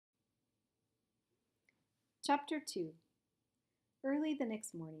Chapter 2. Early the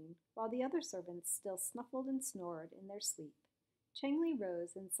next morning, while the other servants still snuffled and snored in their sleep, Chengli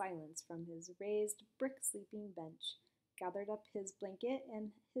rose in silence from his raised brick sleeping bench, gathered up his blanket and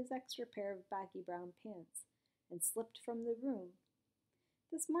his extra pair of baggy brown pants, and slipped from the room.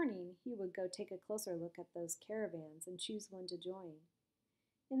 This morning he would go take a closer look at those caravans and choose one to join.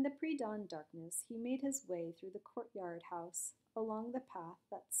 In the pre-dawn darkness, he made his way through the courtyard house, along the path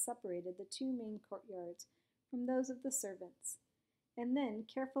that separated the two main courtyards from those of the servants, and then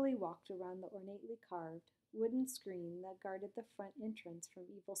carefully walked around the ornately carved wooden screen that guarded the front entrance from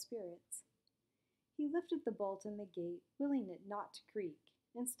evil spirits. He lifted the bolt in the gate, willing it not to creak,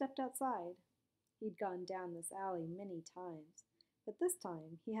 and stepped outside. He'd gone down this alley many times, but this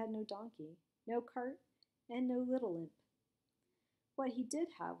time he had no donkey, no cart, and no little imp. What he did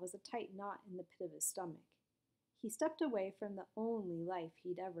have was a tight knot in the pit of his stomach. He stepped away from the only life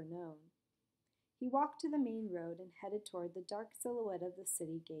he'd ever known. He walked to the main road and headed toward the dark silhouette of the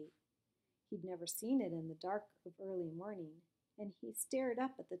city gate. He'd never seen it in the dark of early morning, and he stared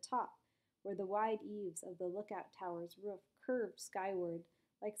up at the top, where the wide eaves of the lookout tower's roof curved skyward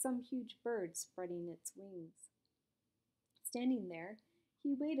like some huge bird spreading its wings. Standing there,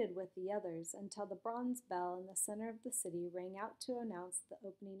 he waited with the others until the bronze bell in the center of the city rang out to announce the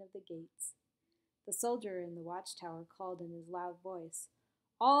opening of the gates. The soldier in the watchtower called in his loud voice,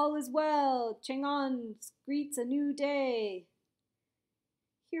 "All is well! Chang'an greets a new day!"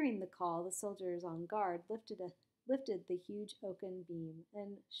 Hearing the call, the soldiers on guard lifted the huge oaken beam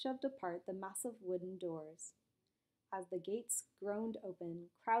and shoved apart the massive wooden doors. As the gates groaned open,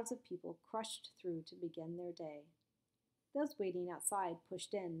 crowds of people crushed through to begin their day. Those waiting outside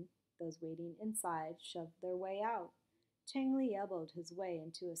pushed in, those waiting inside shoved their way out. Chengli elbowed his way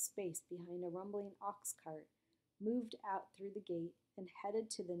into a space behind a rumbling ox cart, moved out through the gate, and headed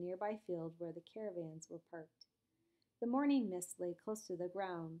to the nearby field where the caravans were parked. The morning mist lay close to the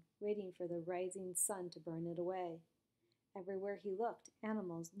ground, waiting for the rising sun to burn it away. Everywhere he looked,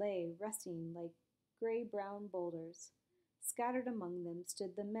 animals lay resting like gray-brown boulders. Scattered among them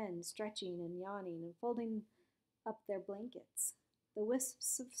stood the men, stretching and yawning and folding up their blankets. The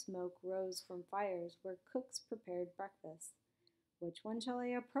wisps of smoke rose from fires where cooks prepared breakfast. Which one shall I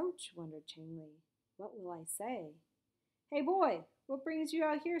approach? Wondered Chengli. What will I say? Hey boy, what brings you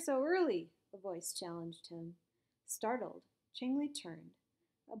out here so early? A voice challenged him. Startled, Chengli turned.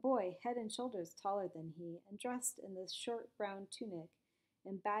 A boy, head and shoulders taller than he, and dressed in the short brown tunic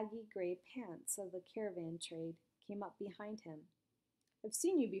and baggy gray pants of the caravan trade, came up behind him. I've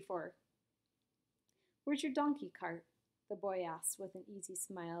seen you before. Where's your donkey cart? The boy asked with an easy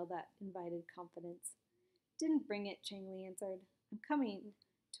smile that invited confidence. Didn't bring it, Chengli answered. I'm coming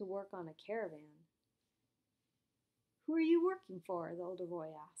to work on a caravan. Who are you working for? The older boy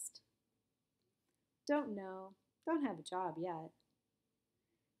asked. Don't know. Don't have a job yet.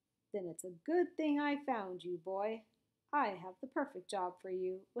 Then it's a good thing I found you, boy. I have the perfect job for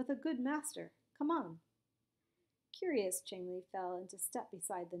you, with a good master. Come on. Curious, Chengli fell into step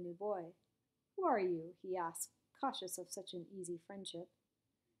beside the new boy. Who are you? He asked, cautious of such an easy friendship.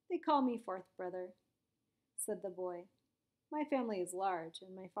 They call me fourth brother, said the boy. My family is large,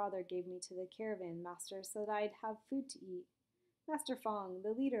 and my father gave me to the caravan master so that I'd have food to eat. Master Fong,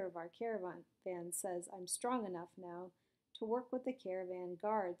 the leader of our caravan, says I'm strong enough now to work with the caravan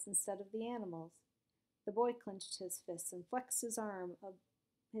guards instead of the animals. The boy clenched his fists and flexed his arm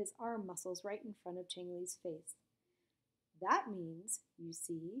muscles right in front of Chengli's face. That means, you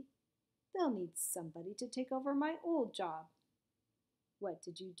see, they'll need somebody to take over my old job. What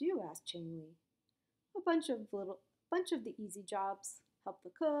did you do? Asked Chengli. A bunch of the easy jobs. Help the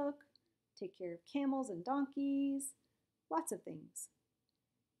cook, take care of camels and donkeys, lots of things.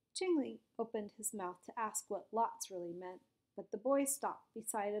 Chengli opened his mouth to ask what lots really meant, but the boy stopped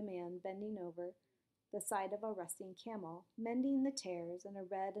beside a man bending over the side of a resting camel, mending the tears in a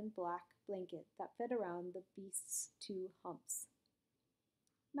red and black blanket that fit around the beast's two humps.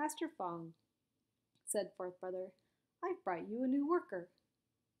 Master Fong, said fourth brother, I've brought you a new worker.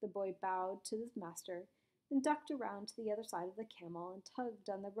 The boy bowed to his master, then ducked around to the other side of the camel and tugged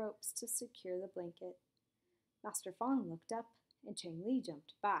on the ropes to secure the blanket. Master Fong looked up, and Chengli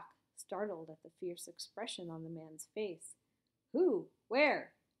jumped back, startled at the fierce expression on the man's face. Who?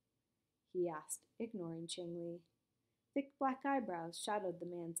 Where? He asked, ignoring Chengli. Thick black eyebrows shadowed the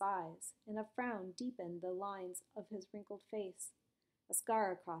man's eyes, and a frown deepened the lines of his wrinkled face. A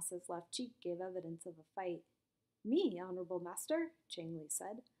scar across his left cheek gave evidence of a fight. Me, honorable master, Chengli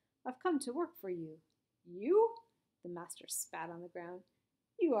said. I've come to work for you. You? The master spat on the ground.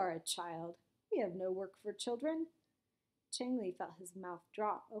 You are a child. We have no work for children. Chengli felt his mouth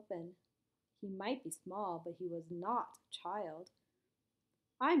drop open. He might be small, but he was not a child.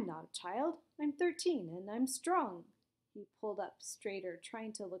 I'm not a child. I'm 13, and I'm strong. He pulled up straighter,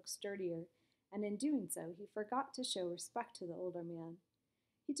 trying to look sturdier, and in doing so, he forgot to show respect to the older man.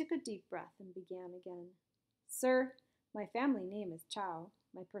 He took a deep breath and began again. Sir, my family name is Chao.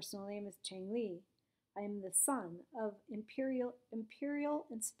 My personal name is Chengli. I am the son of Imperial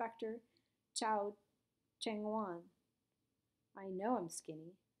Inspector Chao Chengwan. I know I'm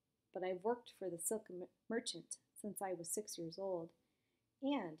skinny, but I've worked for the silk merchant since I was 6 years old.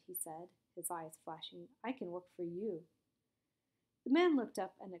 And, he said, his eyes flashing, I can work for you. The man looked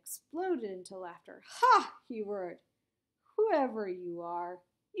up and exploded into laughter. Ha! He roared. Whoever you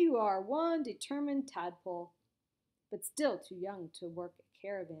are one determined tadpole, but still too young to work a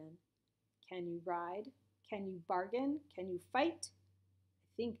caravan. Can you ride? Can you bargain? Can you fight? I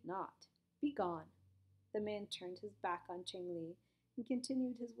think not. Be gone. The man turned his back on Chengli and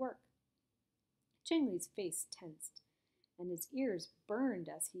continued his work. Chengli's face tensed, and his ears burned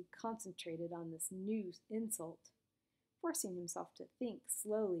as he concentrated on this new insult. Forcing himself to think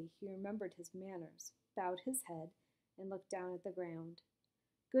slowly, he remembered his manners, bowed his head, and looked down at the ground.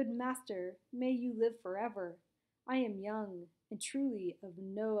 Good master, may you live forever. I am young and truly of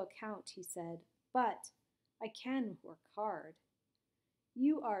no account, he said, but I can work hard.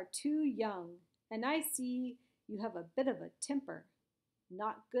 You are too young, and I see you have a bit of a temper.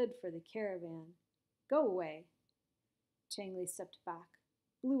 Not good for the caravan. Go away. Chengli stepped back,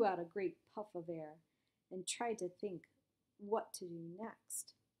 blew out a great puff of air, and tried to think what to do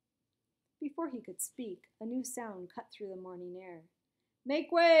next. Before he could speak, a new sound cut through the morning air.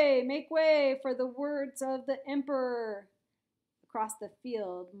 Make way for the words of the emperor! Across the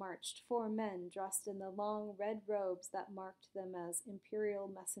field marched 4 men dressed in the long red robes that marked them as imperial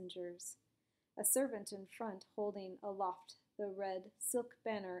messengers. A servant in front holding aloft the red silk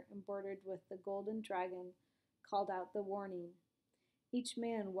banner embroidered with the golden dragon called out the warning. Each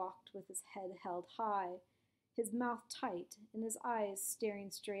man walked with his head held high, his mouth tight, and his eyes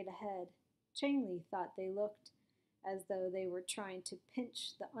staring straight ahead. Chengli thought they looked as though they were trying to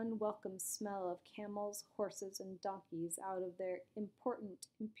pinch the unwelcome smell of camels, horses, and donkeys out of their important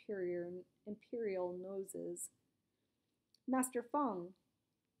imperial noses. Master Fong,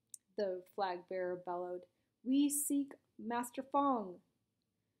 the flag-bearer bellowed, we seek Master Fong.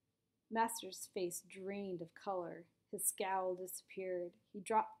 Master's face drained of color. His scowl disappeared. He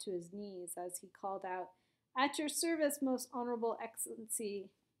dropped to his knees as he called out, At your service, most honorable excellency.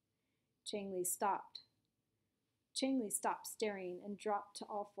 Chengli stopped staring and dropped to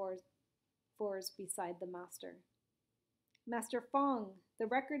all fours beside the master. Master Fong, the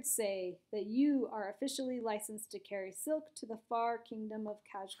records say that you are officially licensed to carry silk to the far kingdom of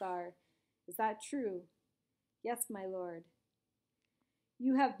Kashgar. Is that true? Yes, my lord.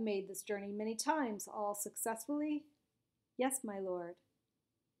 You have made this journey many times, all successfully? Yes, my lord.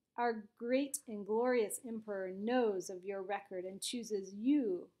 Our great and glorious emperor knows of your record and chooses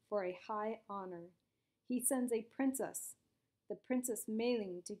you for a high honor. He sends a princess, the Princess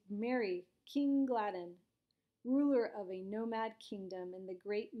Meiling, to marry King Gladden, ruler of a nomad kingdom in the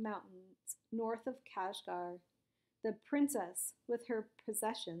great mountains north of Kashgar. The princess, with her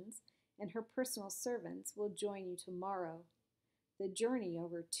possessions and her personal servants, will join you tomorrow. The journey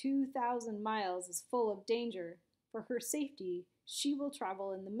over 2,000 miles is full of danger. For her safety, she will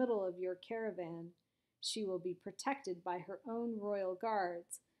travel in the middle of your caravan. She will be protected by her own royal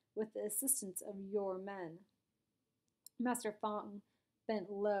guards, with the assistance of your men. Master Fong bent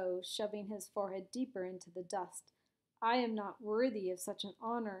low, shoving his forehead deeper into the dust. I am not worthy of such an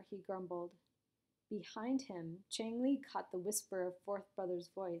honor, he grumbled. Behind him, Chengli caught the whisper of Fourth Brother's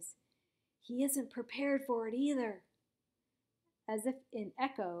voice. He isn't prepared for it either. As if in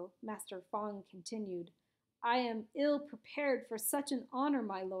echo, Master Fong continued, I am ill prepared for such an honor,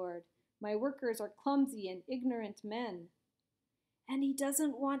 my lord. My workers are clumsy and ignorant men. And he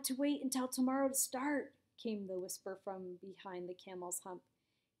doesn't want to wait until tomorrow to start, came the whisper from behind the camel's hump.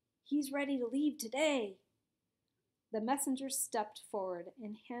 He's ready to leave today. The messenger stepped forward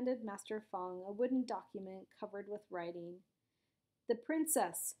and handed Master Fong a wooden document covered with writing. The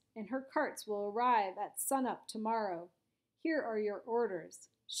princess and her carts will arrive at sunup tomorrow. Here are your orders.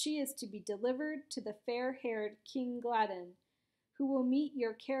 She is to be delivered to the fair-haired King Gladden, who will meet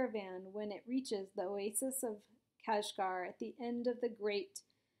your caravan when it reaches the oasis of Kashgar at the end of the great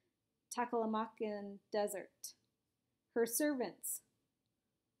Taklamakan desert. Her servants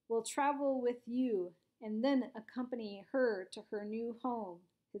will travel with you and then accompany her to her new home.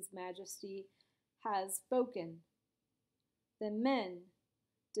 His Majesty has spoken. The men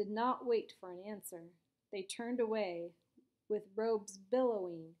did not wait for an answer. They turned away, with robes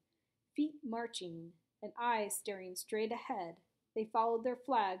billowing, Feet marching and eyes staring straight ahead, they followed their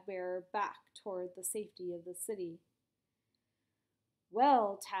flag bearer back toward the safety of the city.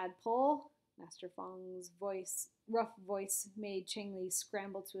 Well, tadpole, Master Fong's rough voice made Chengli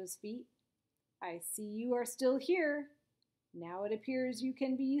scramble to his feet. I see you are still here. Now it appears you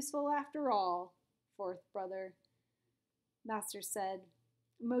can be useful after all, fourth brother, Master said,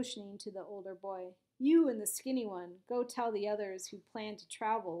 motioning to the older boy. You and the skinny one, go tell the others who plan to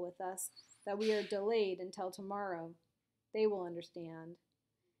travel with us that we are delayed until tomorrow. They will understand.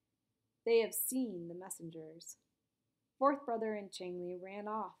 They have seen the messengers. Fourth brother and Chengli ran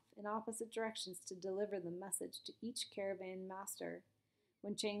off in opposite directions to deliver the message to each caravan master.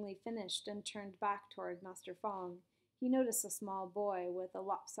 When Chengli finished and turned back toward Master Fong, he noticed a small boy with a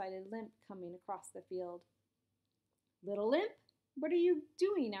lopsided limp coming across the field. Little Limp, what are you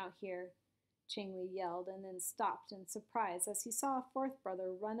doing out here? Chengli yelled and then stopped in surprise as he saw a fourth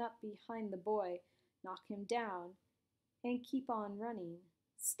brother run up behind the boy, knock him down, and keep on running.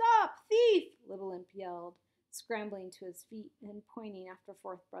 Stop, thief! Little Limp yelled, scrambling to his feet and pointing after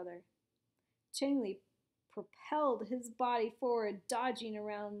fourth brother. Chengli propelled his body forward, dodging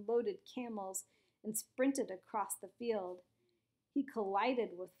around loaded camels, and sprinted across the field. He collided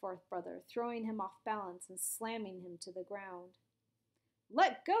with fourth brother, throwing him off balance and slamming him to the ground.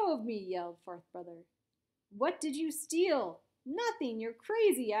 Let go of me, yelled fourth brother. What did you steal? Nothing, you're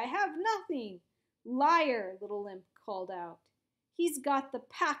crazy, I have nothing. Liar, Little Limp called out. He's got the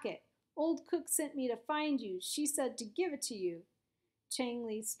packet. Old Cook sent me to find you. She said to give it to you.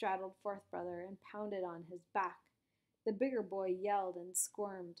 Chengli straddled fourth brother and pounded on his back. The bigger boy yelled and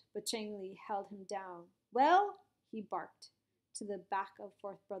squirmed, but Chengli held him down. Well, he barked to the back of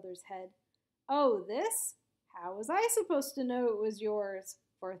fourth brother's head. Oh, this? How was I supposed to know it was yours?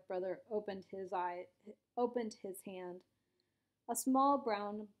 Fourth brother opened his hand. A small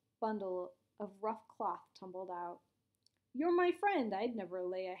brown bundle of rough cloth tumbled out. You're my friend. I'd never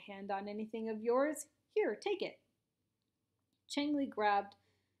lay a hand on anything of yours. Here, take it. Chengli grabbed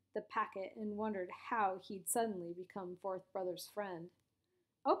the packet and wondered how he'd suddenly become fourth brother's friend.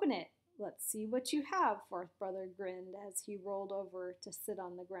 Open it. Let's see what you have, fourth brother grinned as he rolled over to sit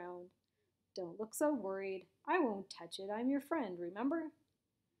on the ground. Don't look so worried. I won't touch it. I'm your friend, remember?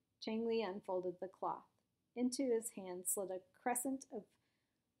 Chengli unfolded the cloth. Into his hand slid a crescent of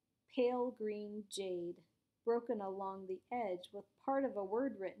pale green jade, broken along the edge with part of a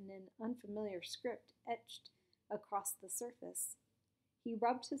word written in unfamiliar script etched across the surface. He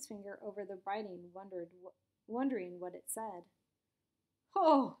rubbed his finger over the writing, wondering what it said.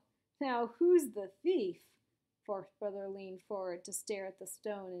 Oh, now who's the thief? Fourth brother leaned forward to stare at the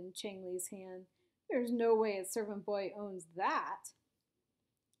stone in Chengli's hand. There's no way a servant boy owns that.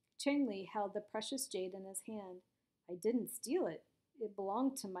 Chengli held the precious jade in his hand. I didn't steal it. It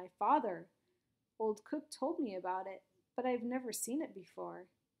belonged to my father. Old Cook told me about it, but I've never seen it before.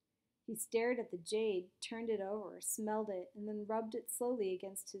 He stared at the jade, turned it over, smelled it, and then rubbed it slowly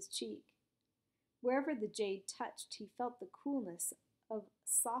against his cheek. Wherever the jade touched, he felt the coolness of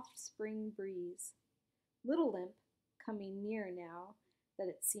soft spring breeze. Little Limp, coming near now that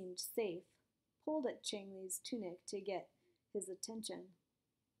it seemed safe, pulled at Chengli's tunic to get his attention.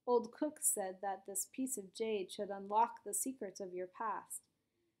 Old Cook said that this piece of jade should unlock the secrets of your past,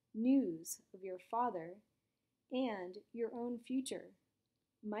 news of your father, and your own future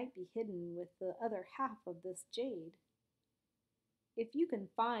might be hidden with the other half of this jade. If you can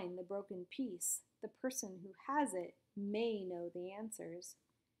find the broken piece, the person who has it may know the answers.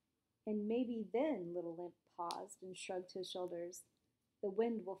 And maybe then, Little Limp paused and shrugged his shoulders. The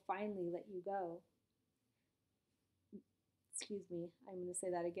wind will finally let you go. Excuse me, I'm going to say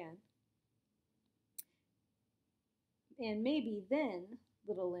that again. And maybe then,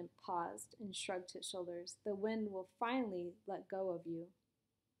 Little Limp paused and shrugged his shoulders. The wind will finally let go of you.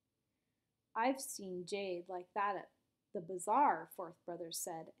 I've seen jade like that at the bazaar, fourth brother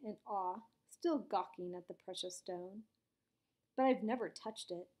said, in awe, still gawking at the precious stone. But I've never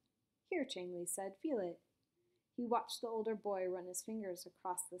touched it. Here, Chengli said, feel it. He watched the older boy run his fingers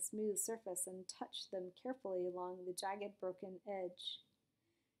across the smooth surface and touched them carefully along the jagged, broken edge.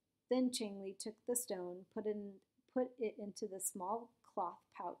 Then Chengli took the stone, put it into the small cloth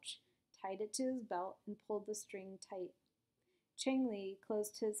pouch, tied it to his belt, and pulled the string tight. Chengli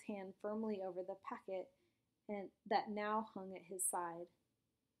closed his hand firmly over the packet that now hung at his side.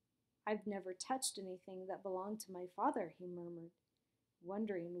 I've never touched anything that belonged to my father, he murmured,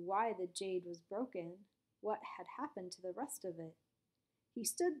 wondering why the jade was broken, what had happened to the rest of it. He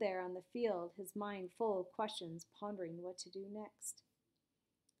stood there on the field, his mind full of questions, pondering what to do next.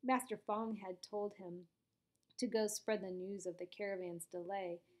 Master Fong had told him to go spread the news of the caravan's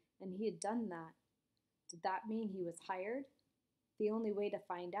delay and he had done that. Did that mean he was hired? The only way to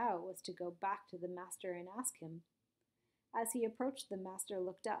find out was to go back to the master and ask him. As he approached, the master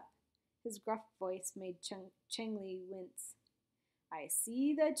looked up. His gruff voice made Chengli wince. I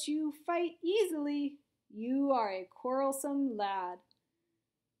see that you fight easily. You are a quarrelsome lad.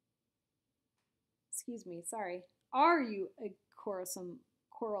 Excuse me, sorry. Are you a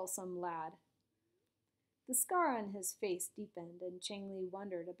quarrelsome lad? The scar on his face deepened, and Chengli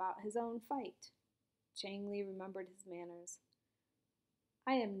wondered about his own fight. Chengli remembered his manners.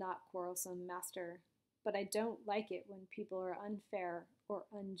 I am not quarrelsome, master, but I don't like it when people are unfair or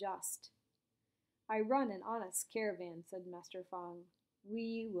unjust. I run an honest caravan, said Master Fong.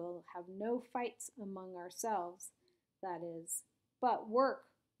 We will have no fights among ourselves, that is, but work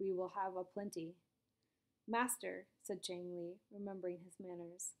we will have aplenty. Master, said Chengli, remembering his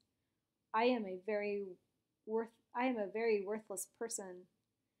manners, I am a very worthless person,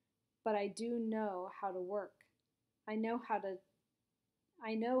 but I do know how to work. I know how to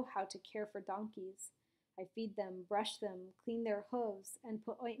care for donkeys. I feed them, brush them, clean their hooves, and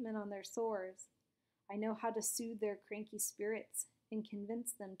put ointment on their sores. I know how to soothe their cranky spirits and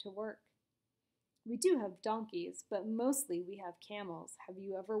convince them to work. We do have donkeys, but mostly we have camels. Have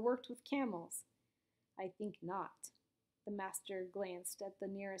you ever worked with camels? I think not. The master glanced at the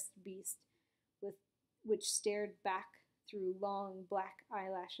nearest beast, which stared back through long black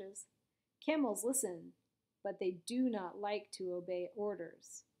eyelashes. Camels listen, but they do not like to obey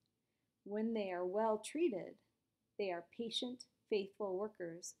orders. When they are well treated, they are patient, faithful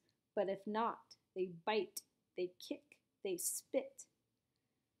workers, but if not, they bite, they kick, they spit.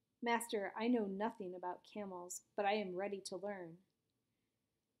 Master, I know nothing about camels, but I am ready to learn.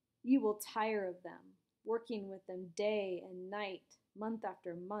 You will tire of them, working with them day and night, month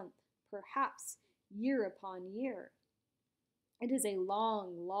after month, perhaps year upon year. It is a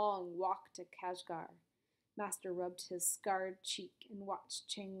long, long walk to Kashgar. Master rubbed his scarred cheek and watched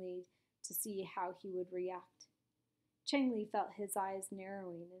Chengli to see how he would react. Chengli felt his eyes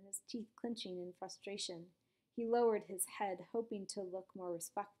narrowing and his teeth clenching in frustration. He lowered his head, hoping to look more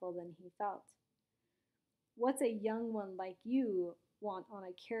respectful than he felt. What's a young one like you want on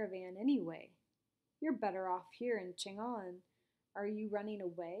a caravan anyway? You're better off here in Chang'an. Are you running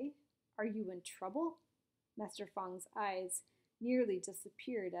away? Are you in trouble? Master Fang's eyes nearly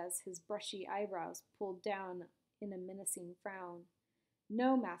disappeared as his brushy eyebrows pulled down in a menacing frown.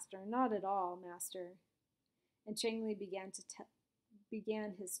 No, master, not at all, master. And Chengli began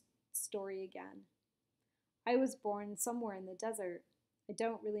his story again. I was born somewhere in the desert. I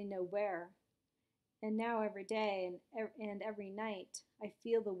don't really know where. And now every day and every night I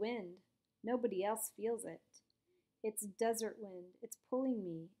feel the wind. Nobody else feels it. It's desert wind. It's pulling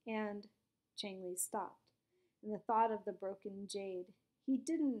me. And Chengli stopped. And the thought of the broken jade. He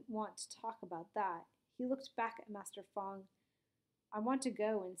didn't want to talk about that. He looked back at Master Fang. I want to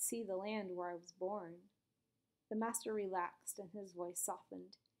go and see the land where I was born. The master relaxed and his voice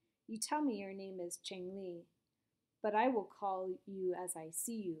softened. You tell me your name is Chengli, but I will call you as I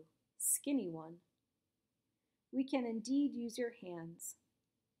see you, Skinny One. We can indeed use your hands.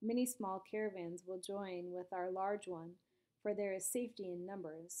 Many small caravans will join with our large one, for there is safety in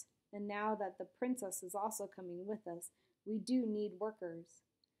numbers. And now that the princess is also coming with us, we do need workers.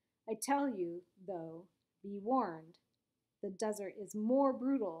 I tell you, though, be warned. The desert is more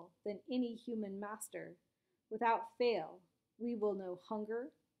brutal than any human master. Without fail, we will know hunger,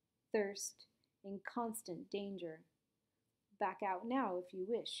 thirst, and constant danger. Back out now if you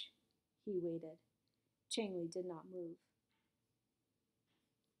wish. He waited. Chengli did not move.